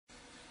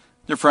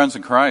Dear friends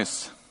in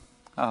Christ,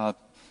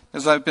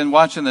 as I've been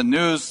watching the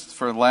news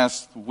for the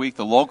last week,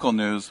 the local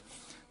news,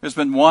 there's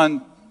been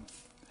one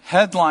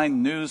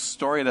headline news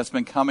story that's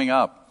been coming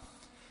up.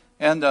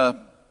 And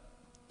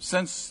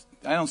since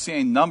I don't see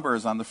any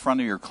numbers on the front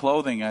of your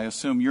clothing, I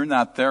assume you're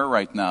not there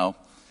right now.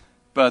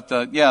 But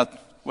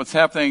what's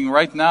happening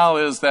right now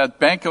is that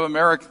Bank of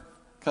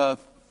America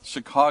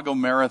Chicago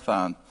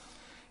Marathon.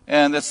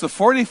 And it's the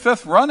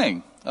 45th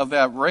running of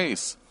that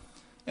race.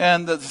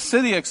 And the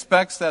city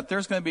expects that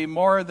there's going to be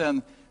more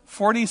than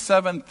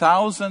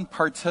 47,000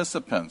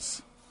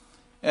 participants.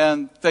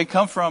 And they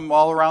come from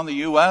all around the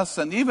U.S.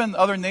 and even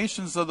other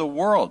nations of the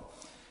world.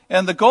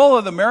 And the goal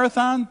of the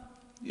marathon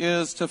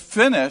is to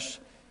finish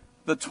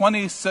the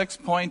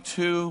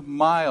 26.2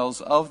 miles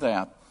of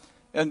that.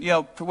 And,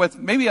 with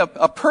maybe a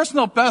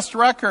personal best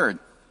record.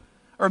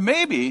 Or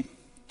maybe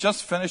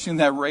just finishing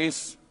that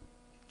race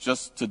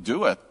just to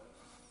do it.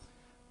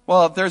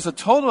 Well, there's a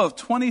total of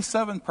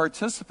 27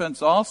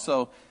 participants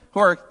also who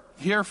are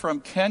here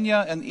from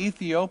Kenya and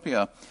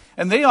Ethiopia.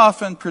 And they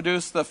often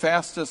produce the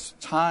fastest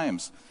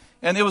times.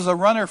 And it was a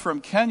runner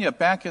from Kenya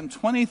back in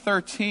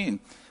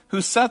 2013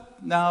 who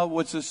set now,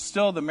 which is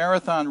still the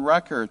marathon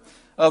record,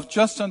 of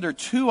just under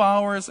 2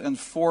 hours and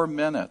 4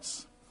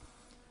 minutes.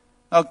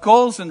 Now,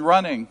 goals in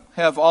running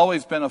have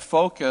always been a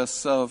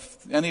focus of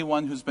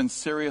anyone who's been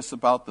serious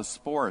about the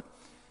sport.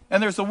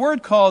 And there's a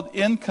word called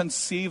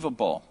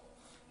inconceivable.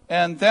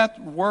 And that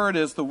word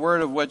is the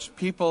word of which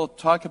people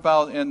talk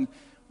about in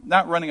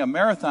not running a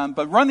marathon,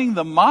 but running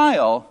the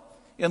mile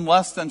in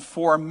less than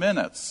 4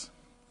 minutes.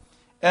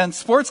 And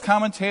sports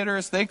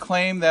commentators, they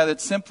claim that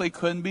it simply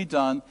couldn't be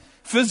done.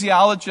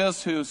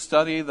 Physiologists who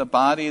study the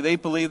body, they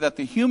believe that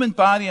the human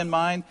body and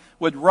mind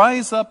would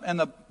rise up and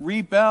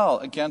rebel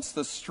against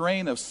the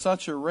strain of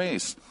such a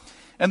race.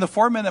 And the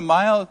 4-minute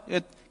mile,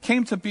 it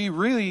came to be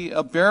really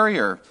a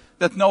barrier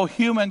that no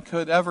human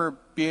could ever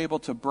be able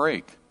to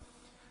break.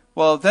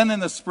 Well, then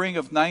in the spring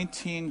of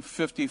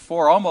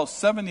 1954, almost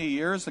 70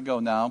 years ago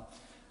now,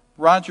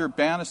 Roger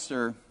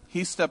Bannister,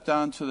 he stepped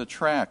onto the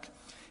track.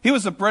 He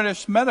was a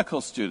British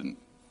medical student,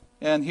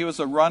 and he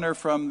was a runner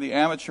from the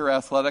Amateur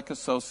Athletic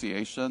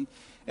Association,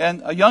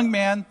 and a young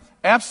man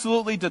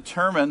absolutely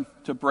determined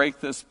to break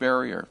this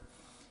barrier.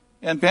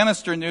 And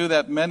Bannister knew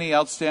that many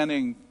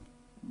outstanding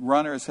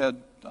runners had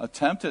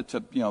attempted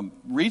to,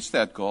 reach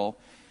that goal,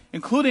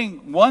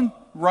 including one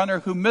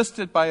runner who missed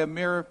it by a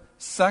mere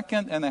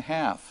second and a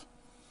half.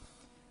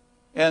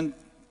 And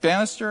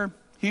Bannister,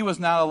 he was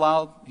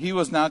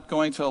not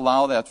going to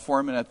allow that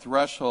 4-minute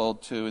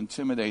threshold to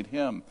intimidate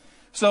him.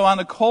 So on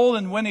a cold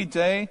and windy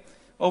day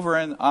over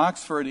in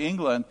Oxford,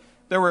 England,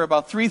 there were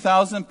about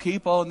 3,000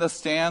 people in the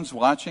stands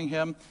watching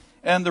him.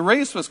 And the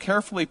race was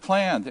carefully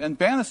planned. And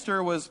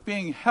Bannister was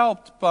being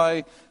helped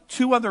by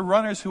 2 other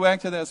runners who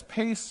acted as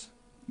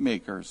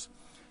pacemakers,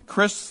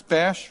 Chris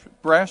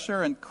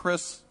Brasher and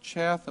Chris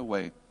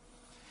Chathaway.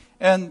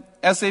 And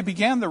as they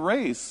began the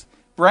race,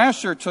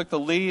 Brasher took the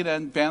lead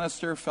and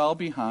Bannister fell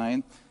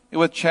behind,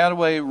 with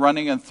Chathaway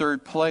running in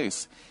third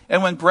place.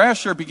 And when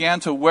Brasher began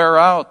to wear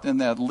out in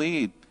that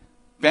lead,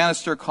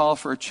 Bannister called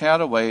for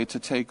Chathaway to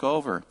take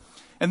over.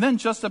 And then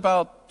just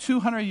about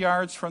 200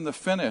 yards from the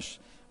finish,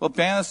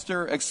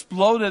 Bannister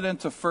exploded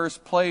into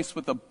first place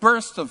with a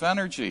burst of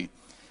energy.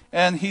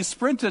 And he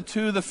sprinted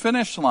to the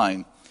finish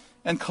line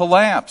and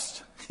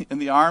collapsed in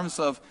the arms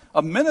of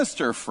a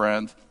minister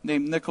friend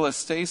named Nicholas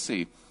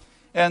Stacy.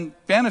 And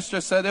Bannister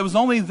said, "It was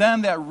only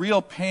then that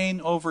real pain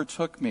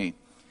overtook me.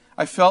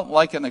 I felt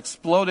like an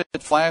exploded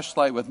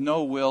flashlight with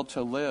no will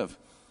to live."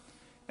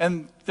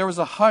 And there was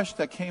a hush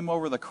that came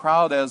over the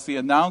crowd as the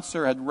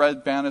announcer had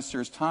read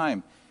Bannister's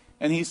time.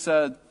 And he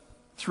said,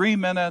 3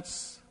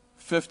 minutes,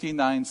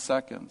 59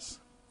 seconds.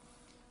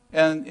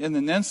 And in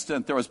an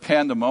instant, there was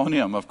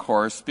pandemonium, of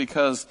course,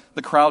 because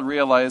the crowd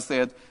realized they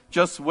had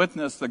just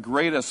witnessed the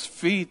greatest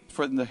feat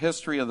in the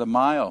history of the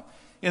mile.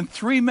 In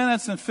 3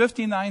 minutes and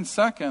 59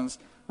 seconds,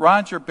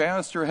 Roger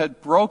Bannister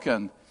had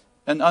broken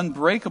an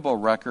unbreakable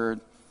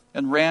record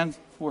and ran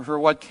for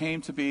what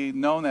came to be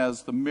known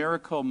as the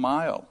Miracle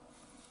Mile.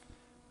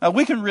 Now,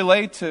 we can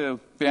relate to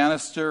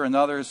Bannister and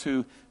others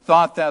who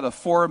thought that a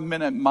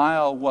 4-minute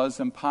mile was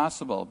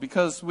impossible,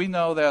 because we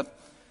know that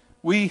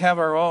we have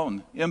our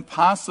own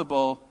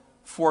impossible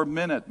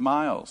 4-minute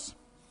miles.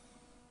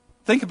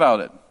 Think about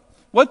it.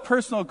 What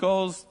personal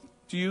goals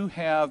do you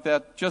have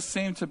that just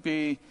seem to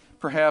be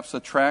perhaps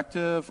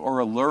attractive or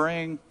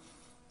alluring?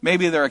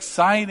 Maybe they're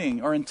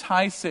exciting or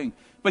enticing,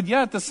 but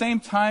yet at the same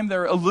time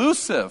they're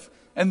elusive,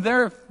 and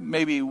they're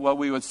maybe what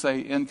we would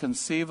say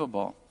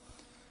inconceivable.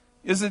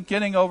 Is it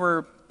getting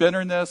over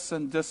bitterness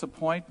and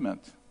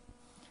disappointment?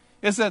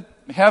 Is it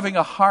having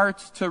a heart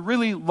to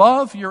really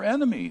love your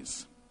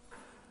enemies?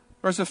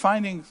 Or is it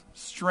finding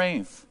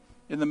strength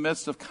in the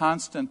midst of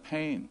constant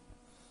pain?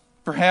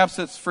 Perhaps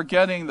it's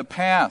forgetting the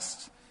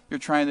past you're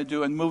trying to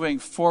do and moving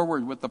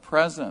forward with the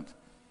present.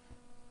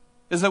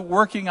 Is it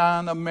working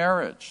on a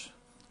marriage?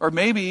 Or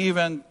maybe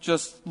even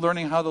just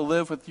learning how to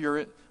live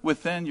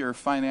within your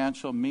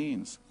financial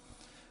means?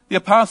 The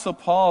Apostle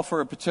Paul,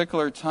 for a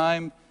particular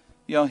time,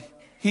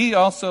 he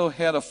also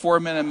had a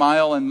 4-minute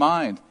mile in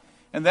mind.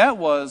 And that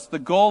was the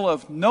goal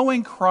of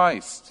knowing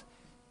Christ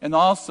and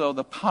also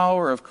the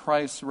power of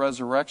Christ's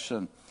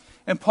resurrection.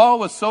 And Paul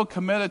was so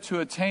committed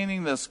to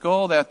attaining this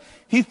goal that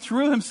he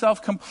threw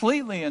himself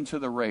completely into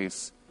the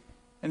race.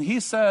 And he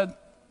said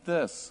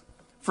this,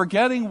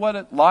 forgetting what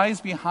it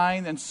lies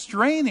behind and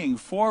straining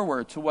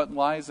forward to what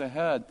lies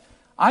ahead,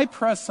 I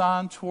press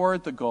on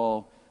toward the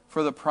goal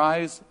for the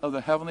prize of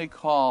the heavenly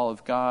call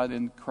of God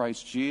in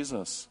Christ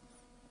Jesus.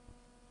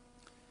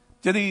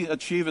 Did he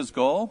achieve his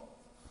goal?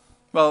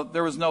 Well,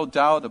 there was no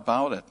doubt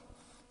about it.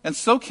 And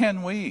so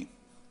can we.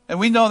 And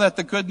we know that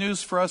the good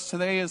news for us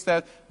today is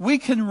that we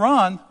can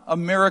run a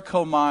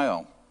miracle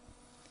mile.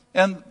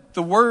 And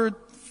the word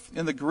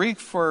in the Greek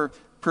for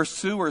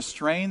pursue or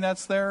strain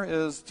that's there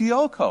is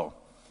dioko.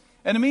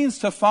 And it means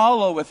to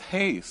follow with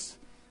haste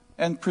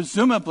and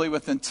presumably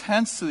with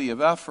intensity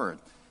of effort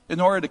in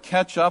order to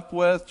catch up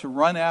with, to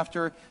run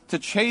after, to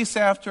chase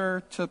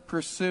after, to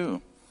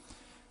pursue.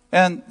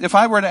 And if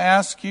I were to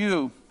ask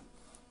you,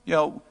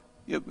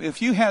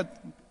 if you had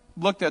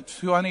looked at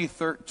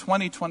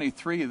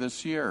 2023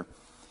 this year,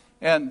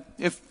 and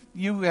if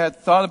you had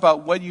thought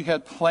about what you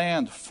had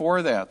planned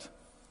for that,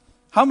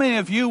 how many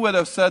of you would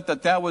have said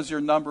that that was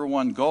your number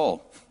one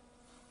goal?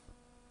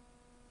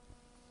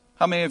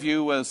 How many of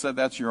you would have said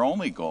that's your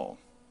only goal?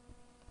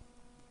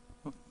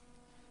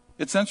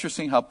 It's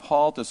interesting how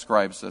Paul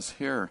describes this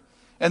here.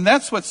 And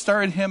that's what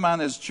started him on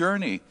his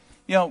journey.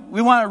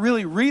 We want to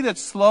really read it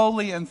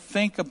slowly and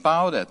think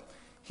about it.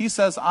 He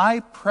says, I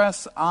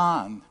press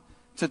on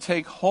to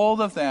take hold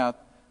of that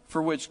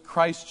for which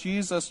Christ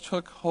Jesus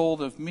took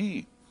hold of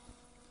me.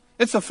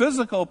 It's a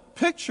physical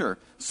picture.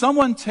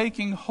 Someone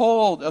taking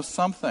hold of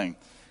something.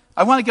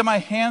 I want to get my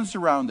hands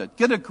around it.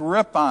 Get a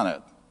grip on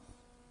it.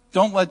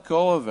 Don't let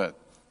go of it.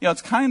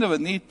 It's kind of a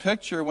neat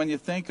picture when you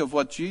think of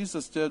what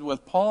Jesus did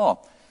with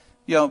Paul.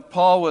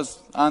 Paul was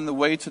on the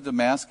way to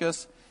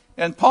Damascus,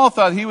 and Paul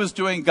thought he was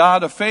doing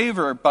God a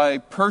favor by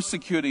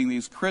persecuting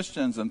these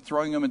Christians and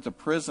throwing them into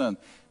prison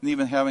and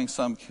even having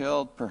some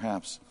killed,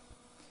 perhaps.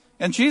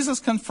 And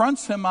Jesus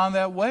confronts him on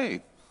that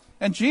way.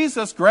 And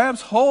Jesus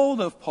grabs hold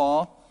of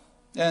Paul,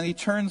 and he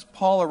turns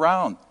Paul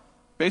around,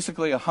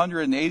 basically a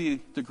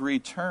 180-degree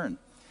turn.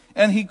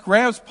 And he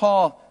grabs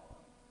Paul,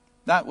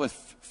 not with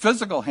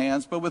physical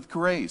hands, but with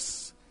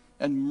grace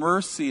and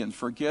mercy and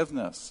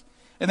forgiveness.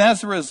 And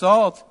as a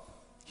result,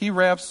 he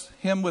wraps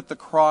him with the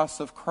cross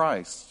of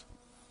Christ.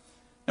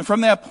 And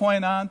from that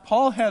point on,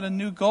 Paul had a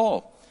new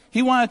goal.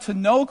 He wanted to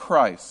know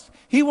Christ.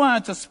 He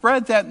wanted to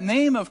spread that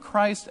name of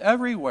Christ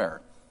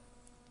everywhere.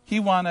 He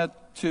wanted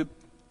to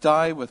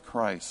die with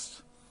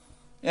Christ.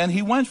 And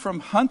he went from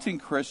hunting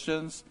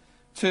Christians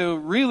to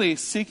really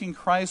seeking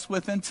Christ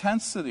with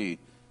intensity,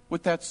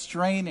 with that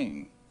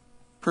straining,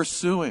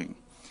 pursuing.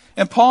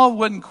 And Paul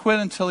wouldn't quit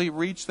until he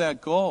reached that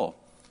goal.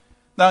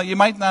 Now, you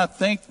might not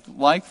think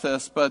like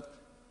this, but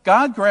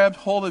God grabbed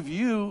hold of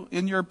you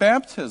in your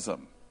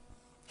baptism.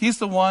 He's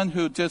the one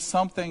who did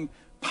something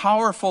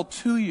powerful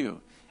to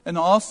you and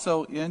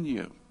also in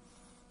you.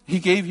 He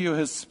gave you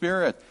his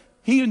Spirit.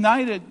 He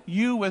united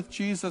you with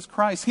Jesus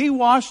Christ. He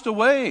washed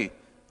away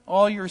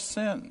all your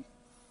sin.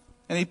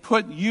 And he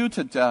put you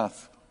to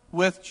death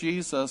with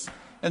Jesus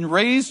and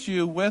raised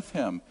you with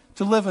him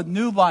to live a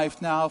new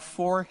life now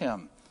for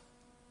him.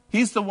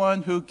 He's the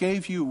one who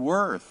gave you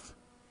worth.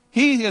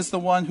 He is the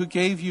one who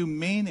gave you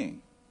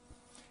meaning.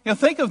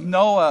 Think of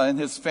Noah and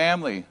his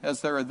family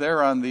as they were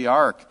there on the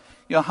ark.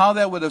 How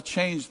that would have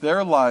changed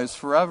their lives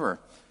forever.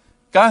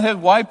 God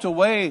had wiped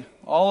away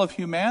all of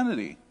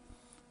humanity.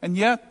 And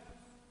yet,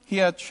 he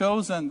had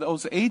chosen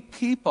those 8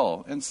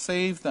 people and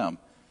saved them.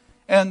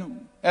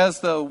 And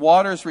as the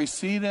waters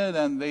receded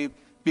and they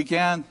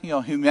began,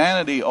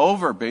 humanity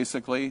over,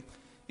 basically,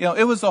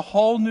 it was a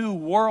whole new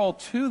world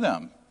to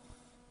them.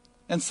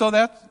 And so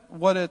that's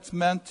what it's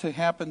meant to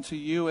happen to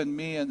you and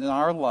me and in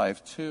our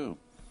life, too.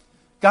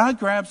 God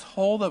grabs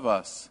hold of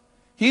us.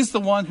 He's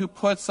the one who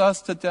puts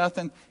us to death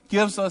and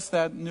gives us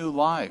that new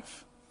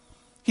life.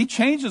 He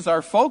changes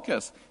our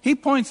focus. He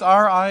points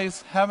our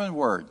eyes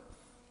heavenward.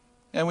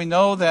 And we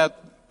know that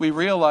we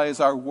realize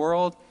our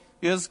world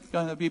is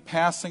going to be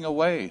passing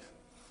away.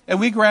 And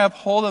we grab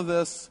hold of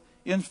this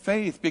in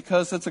faith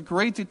because it's a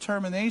great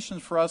determination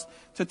for us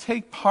to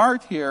take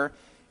part here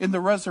in the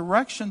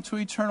resurrection to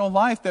eternal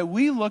life that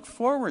we look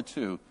forward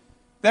to.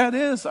 That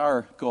is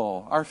our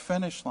goal, our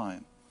finish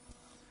line.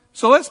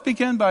 So let's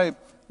begin by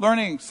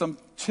learning some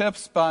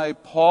tips by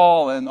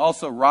Paul and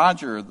also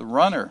Roger, the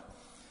runner.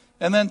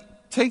 And then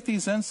take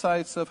these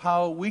insights of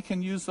how we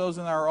can use those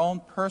in our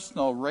own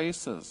personal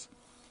races.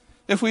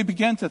 If we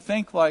begin to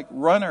think like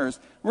runners,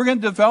 we're going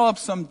to develop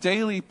some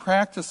daily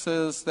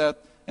practices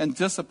and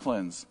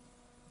disciplines.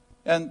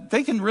 And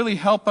they can really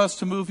help us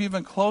to move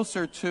even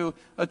closer to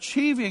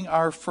achieving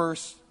our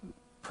first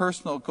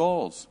personal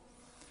goals.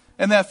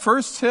 And that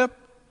first tip,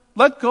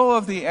 let go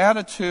of the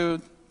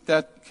attitude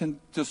that can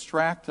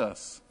distract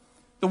us,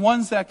 the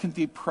ones that can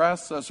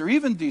depress us or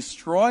even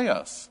destroy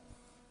us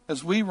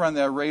as we run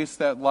that race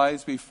that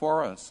lies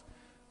before us.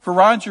 For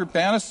Roger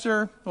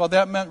Bannister, well,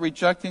 that meant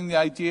rejecting the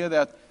idea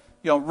that,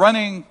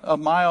 running a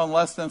mile in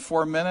less than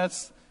 4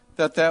 minutes,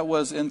 that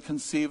was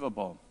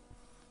inconceivable.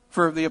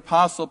 For the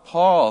Apostle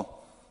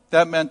Paul,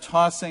 that meant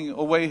tossing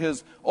away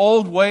his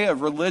old way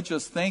of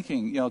religious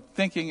thinking,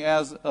 thinking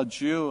as a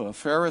Jew, a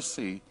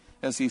Pharisee,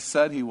 as he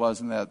said he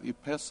was in that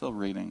epistle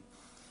reading.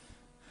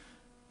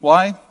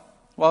 Why?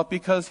 Well,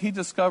 because he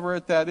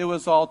discovered that it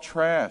was all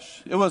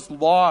trash. It was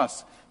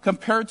loss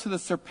compared to the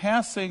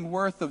surpassing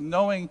worth of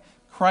knowing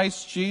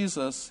Christ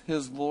Jesus,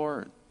 his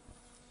Lord.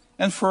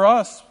 And for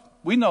us,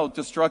 we know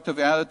destructive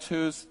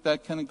attitudes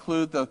that can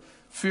include the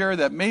fear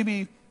that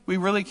maybe we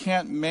really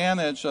can't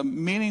manage a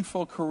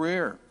meaningful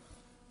career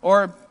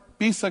or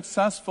be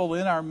successful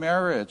in our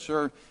marriage,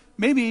 or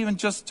maybe even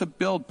just to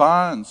build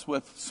bonds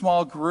with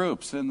small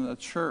groups in the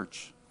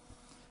church.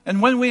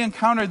 And when we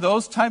encounter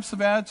those types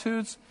of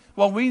attitudes,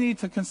 well, we need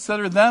to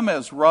consider them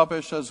as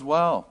rubbish as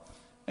well,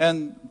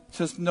 and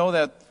just know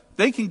that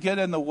they can get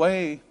in the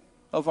way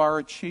of our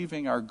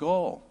achieving our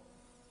goal.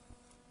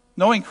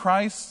 Knowing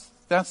Christ,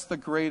 that's the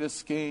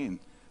greatest gain.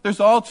 There's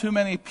all too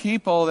many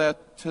people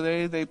that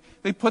today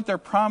they put their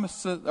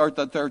promises, or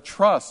their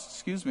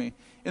trust,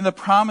 in the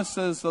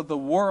promises of the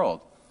world.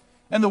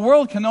 And the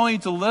world can only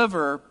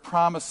deliver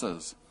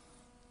promises.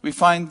 We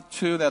find,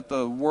 too, that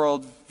the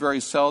world very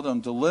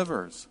seldom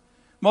delivers.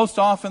 Most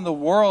often the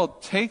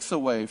world takes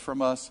away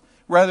from us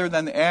rather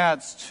than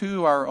adds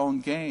to our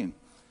own gain.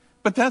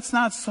 But that's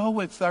not so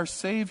with our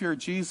Savior,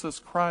 Jesus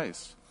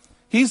Christ.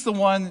 He's the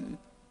one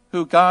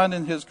who God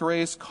in his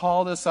grace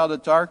called us out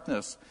of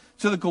darkness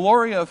to the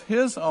glory of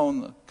his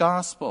own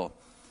gospel.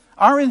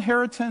 Our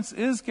inheritance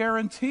is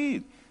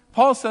guaranteed.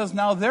 Paul says,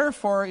 now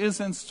therefore is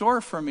in store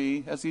for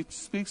me, as he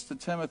speaks to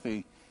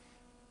Timothy,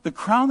 the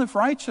crown of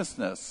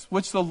righteousness,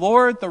 which the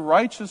Lord, the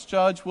righteous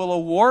judge, will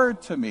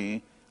award to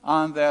me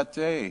on that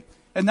day.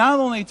 And not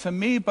only to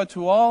me, but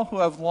to all who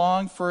have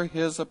longed for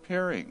his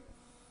appearing.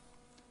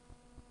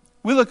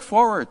 We look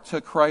forward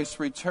to Christ's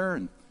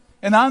return.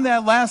 And on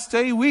that last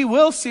day, we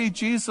will see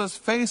Jesus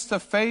face to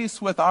face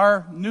with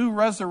our new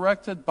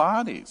resurrected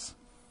bodies.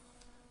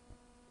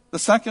 The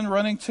second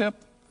running tip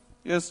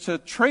is to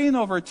train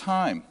over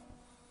time.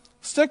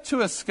 Stick to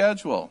a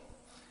schedule.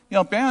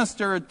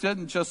 Bannister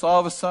didn't just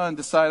all of a sudden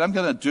decide, I'm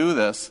going to do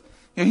this.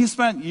 He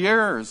spent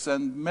years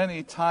and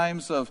many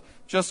times of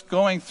just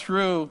going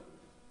through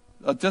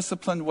a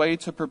disciplined way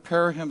to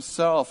prepare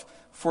himself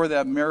for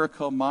that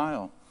miracle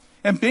mile.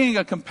 And being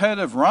a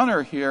competitive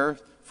runner here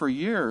for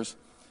years,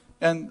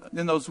 and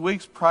in those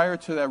weeks prior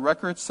to that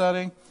record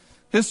setting,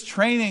 his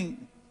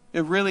training,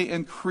 it really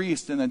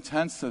increased in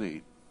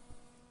intensity.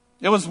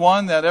 It was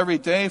one that every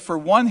day for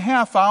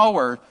 1/2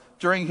 hour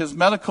during his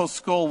medical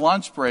school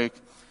lunch break,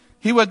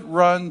 he would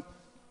run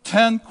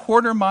 10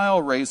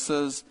 quarter-mile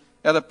races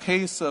at a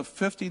pace of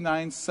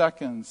 59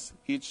 seconds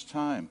each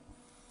time.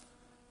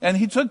 And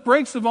he took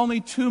breaks of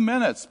only 2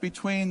 minutes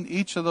between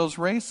each of those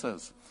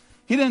races.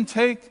 He didn't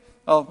take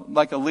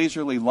like a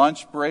leisurely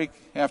lunch break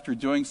after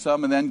doing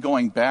some and then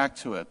going back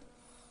to it.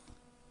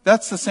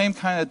 That's the same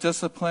kind of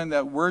discipline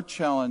that we're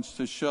challenged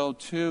to show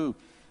too,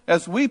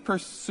 as we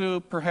pursue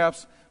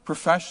perhaps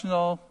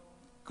professional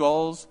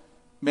goals.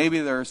 Maybe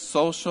they're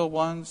social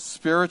ones,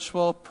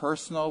 spiritual,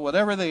 personal,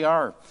 whatever they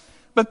are.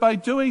 But by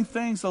doing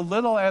things a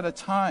little at a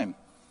time,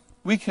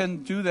 we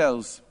can do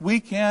those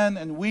week in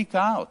and week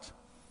out.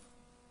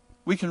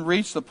 We can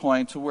reach the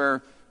point to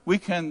where we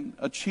can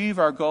achieve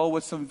our goal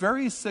with some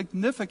very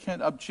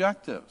significant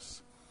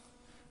objectives.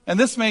 And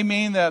this may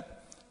mean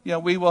that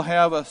we will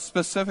have a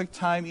specific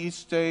time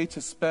each day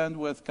to spend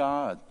with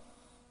God,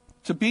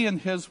 to be in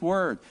his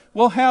Word.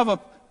 We'll have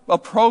a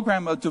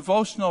program of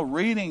devotional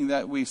reading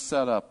that we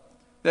set up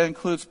that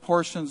includes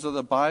portions of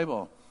the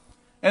Bible.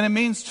 And it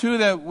means, too,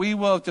 that we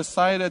will have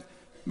decided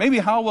maybe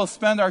how we'll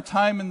spend our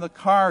time in the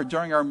car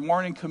during our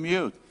morning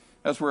commute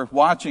as we're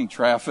watching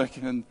traffic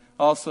and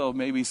also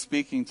maybe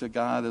speaking to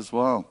God as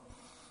well.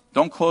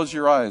 Don't close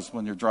your eyes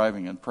when you're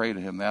driving and pray to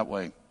him that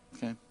way.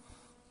 Okay?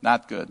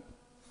 Not good.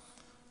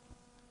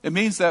 It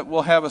means that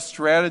we'll have a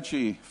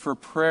strategy for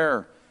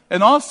prayer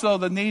and also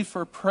the need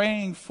for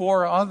praying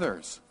for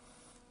others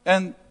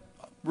and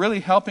really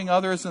helping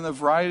others in a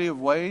variety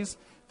of ways.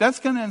 That's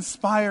going to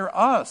inspire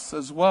us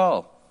as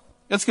well.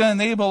 It's going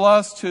to enable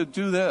us to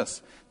do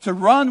this, to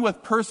run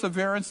with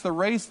perseverance the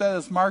race that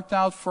is marked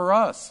out for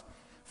us,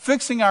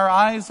 fixing our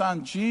eyes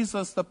on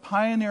Jesus, the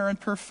pioneer and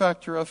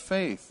perfecter of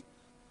faith.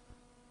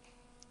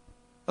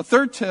 A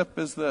third tip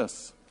is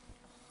this: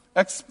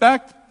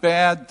 expect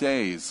bad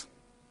days.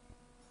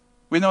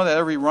 We know that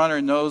every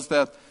runner knows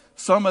that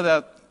some of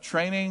that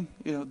training,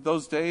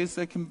 those days,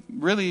 they can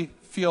really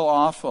feel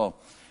awful.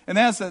 And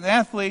as an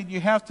athlete,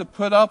 you have to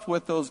put up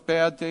with those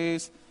bad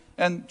days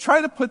and try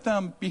to put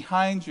them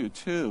behind you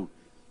too.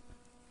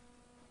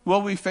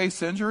 Will we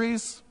face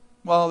injuries?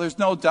 Well, there's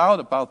no doubt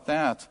about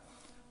that.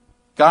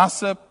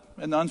 Gossip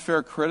and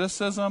unfair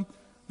criticism,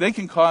 they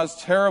can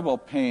cause terrible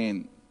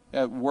pain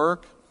at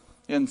work,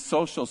 in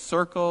social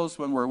circles,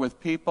 when we're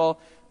with people.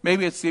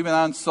 Maybe it's even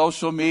on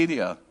social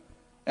media.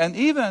 and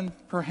even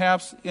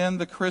perhaps in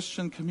the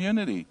Christian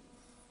community.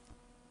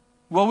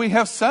 Will we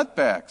have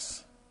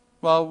setbacks?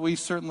 Well, we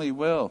certainly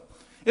will.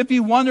 It'd be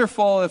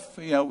wonderful if,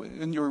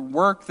 in your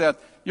work that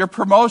your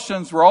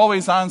promotions were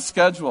always on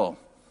schedule,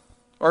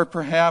 or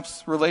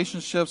perhaps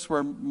relationships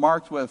were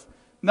marked with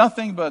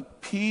nothing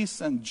but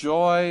peace and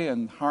joy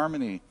and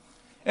harmony,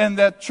 and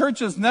that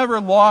churches never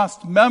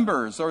lost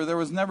members or there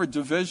was never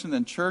division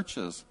in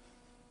churches.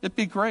 It'd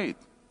be great.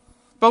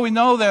 But we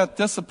know that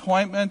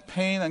disappointment,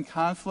 pain, and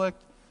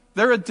conflict,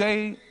 they're a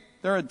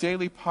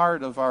daily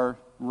part of our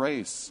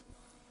race.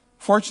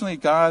 Fortunately,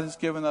 God has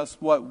given us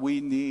what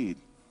we need.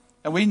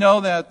 And we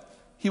know that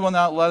He will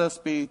not let us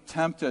be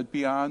tempted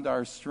beyond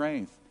our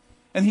strength.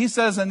 And He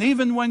says, and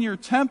even when you're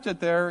tempted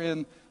there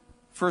in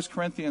 1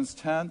 Corinthians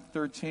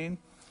 10:13,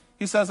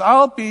 He says,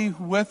 I'll be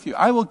with you.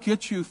 I will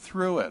get you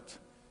through it.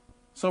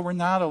 So we're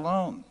not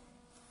alone.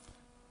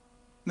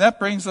 And that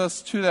brings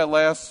us to that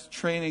last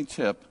training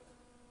tip.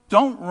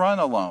 Don't run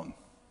alone.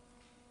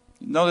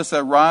 Notice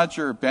that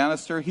Roger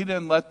Bannister, he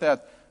didn't let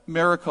that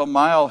miracle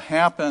mile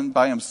happen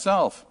by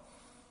himself.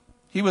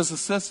 He was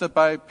assisted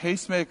by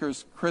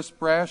pacemakers Chris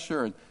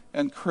Brasher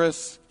and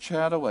Chris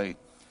Chataway.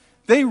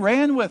 They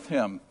ran with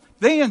him.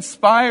 They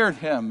inspired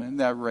him in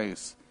that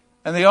race.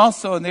 And they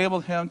also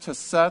enabled him to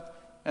set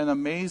an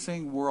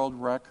amazing world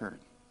record.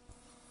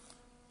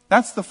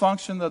 That's the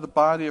function of the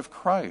body of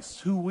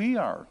Christ, who we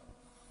are.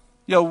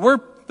 We're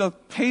the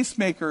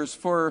pacemakers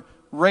for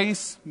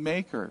race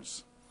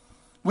makers.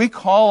 We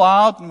call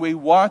out and we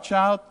watch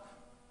out.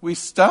 We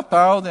step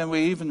out and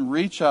we even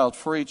reach out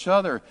for each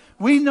other.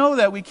 We know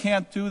that we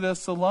can't do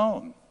this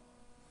alone.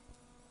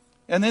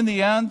 And in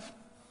the end,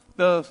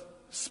 the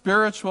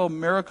spiritual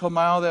miracle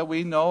mile that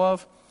we know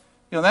of,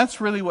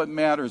 that's really what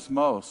matters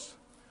most.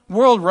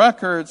 World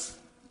records,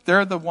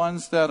 they're the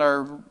ones that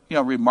are,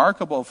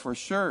 remarkable for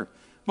sure.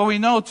 But we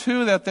know,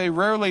 too, that they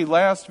rarely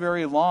last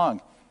very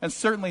long, and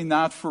certainly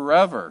not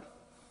forever.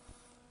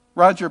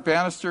 Roger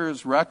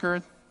Bannister's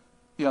record,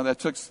 that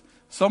took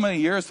so many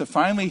years to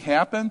finally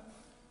happen,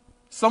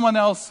 someone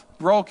else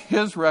broke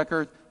his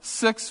record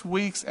 6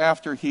 weeks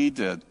after he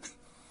did.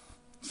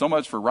 So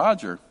much for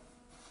Roger.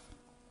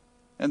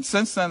 And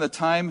since then, the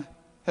time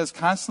has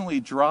constantly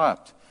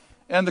dropped.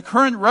 And the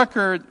current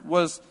record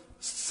was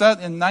set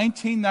in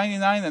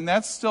 1999, and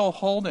that's still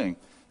holding.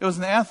 It was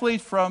an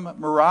athlete from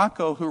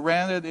Morocco who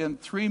ran it in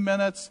 3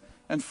 minutes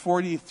and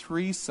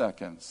 43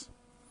 seconds.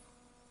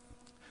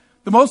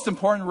 The most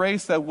important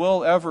race that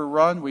we'll ever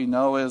run, we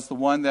know, is the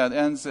one that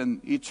ends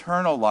in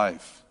eternal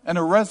life and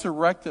a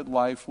resurrected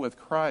life with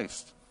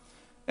Christ.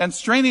 And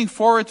straining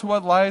forward to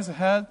what lies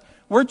ahead,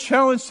 we're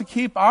challenged to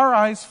keep our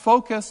eyes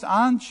focused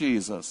on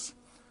Jesus,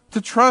 to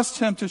trust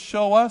Him to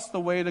show us the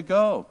way to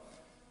go.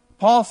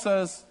 Paul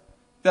says,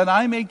 that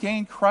I may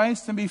gain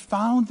Christ and be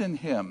found in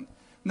Him,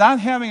 not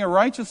having a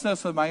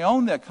righteousness of my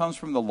own that comes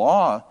from the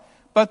law,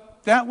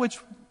 but that which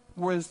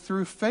was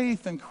through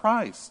faith in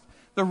Christ,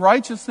 the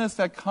righteousness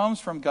that comes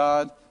from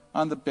God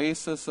on the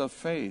basis of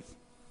faith.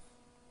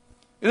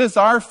 It is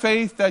our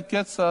faith that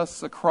gets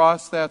us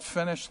across that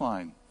finish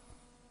line.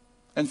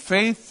 And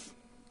faith,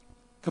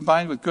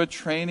 combined with good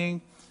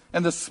training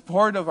and the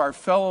support of our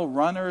fellow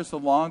runners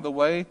along the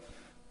way,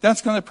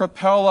 that's going to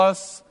propel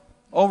us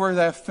over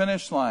that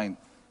finish line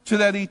to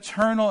that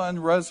eternal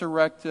and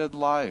resurrected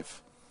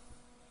life.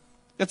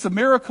 It's a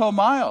miracle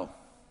mile,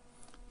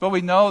 but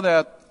we know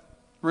that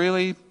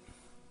really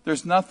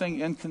there's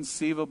nothing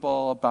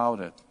inconceivable about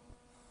it.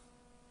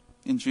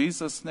 In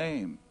Jesus'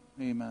 name,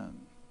 amen.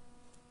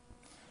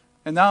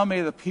 And now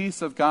may the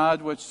peace of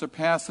God, which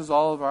surpasses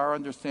all of our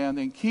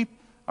understanding, keep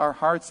our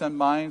hearts and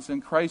minds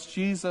in Christ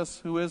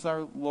Jesus, who is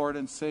our Lord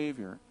and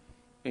Savior.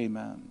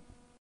 Amen.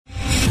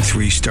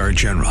 3-star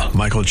General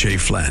Michael J.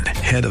 Flynn,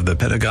 head of the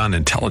Pentagon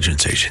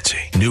Intelligence Agency,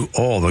 knew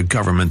all the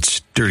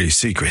government's dirty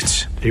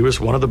secrets. He was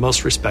one of the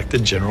most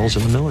respected generals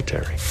in the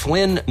military.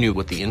 Flynn knew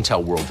what the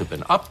intel world had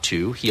been up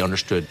to. He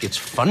understood its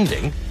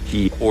funding.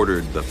 He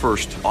ordered the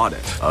first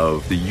audit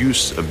of the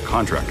use of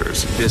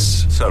contractors.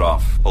 This set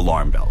off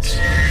alarm bells.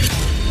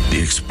 The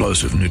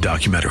explosive new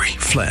documentary,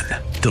 Flynn,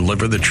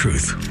 Deliver the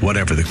Truth,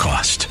 Whatever the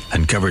Cost,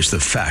 uncovers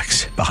the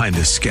facts behind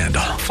this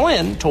scandal.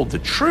 Flynn told the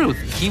truth.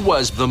 He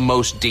was the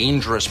most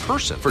dangerous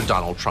person for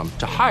Donald Trump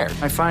to hire.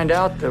 I find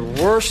out the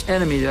worst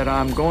enemy that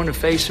I'm going to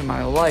face in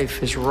my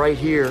life is right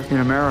here in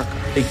America.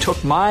 They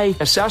took my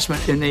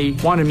assessment and they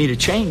wanted me to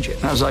change it.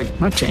 And I was like, I'm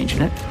not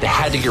changing it. They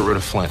had to get rid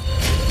of Flynn.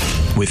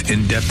 With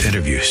in-depth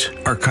interviews,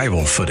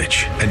 archival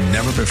footage, and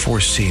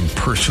never-before-seen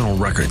personal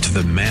records of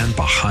the man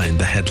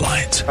behind the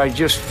headlines. I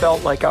just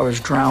felt like I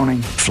was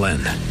drowning. Flynn,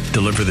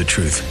 Deliver the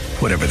Truth,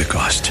 Whatever the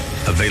Cost.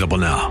 Available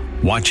now.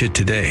 Watch it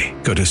today.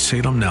 Go to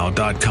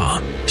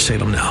salemnow.com.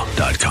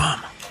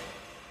 salemnow.com.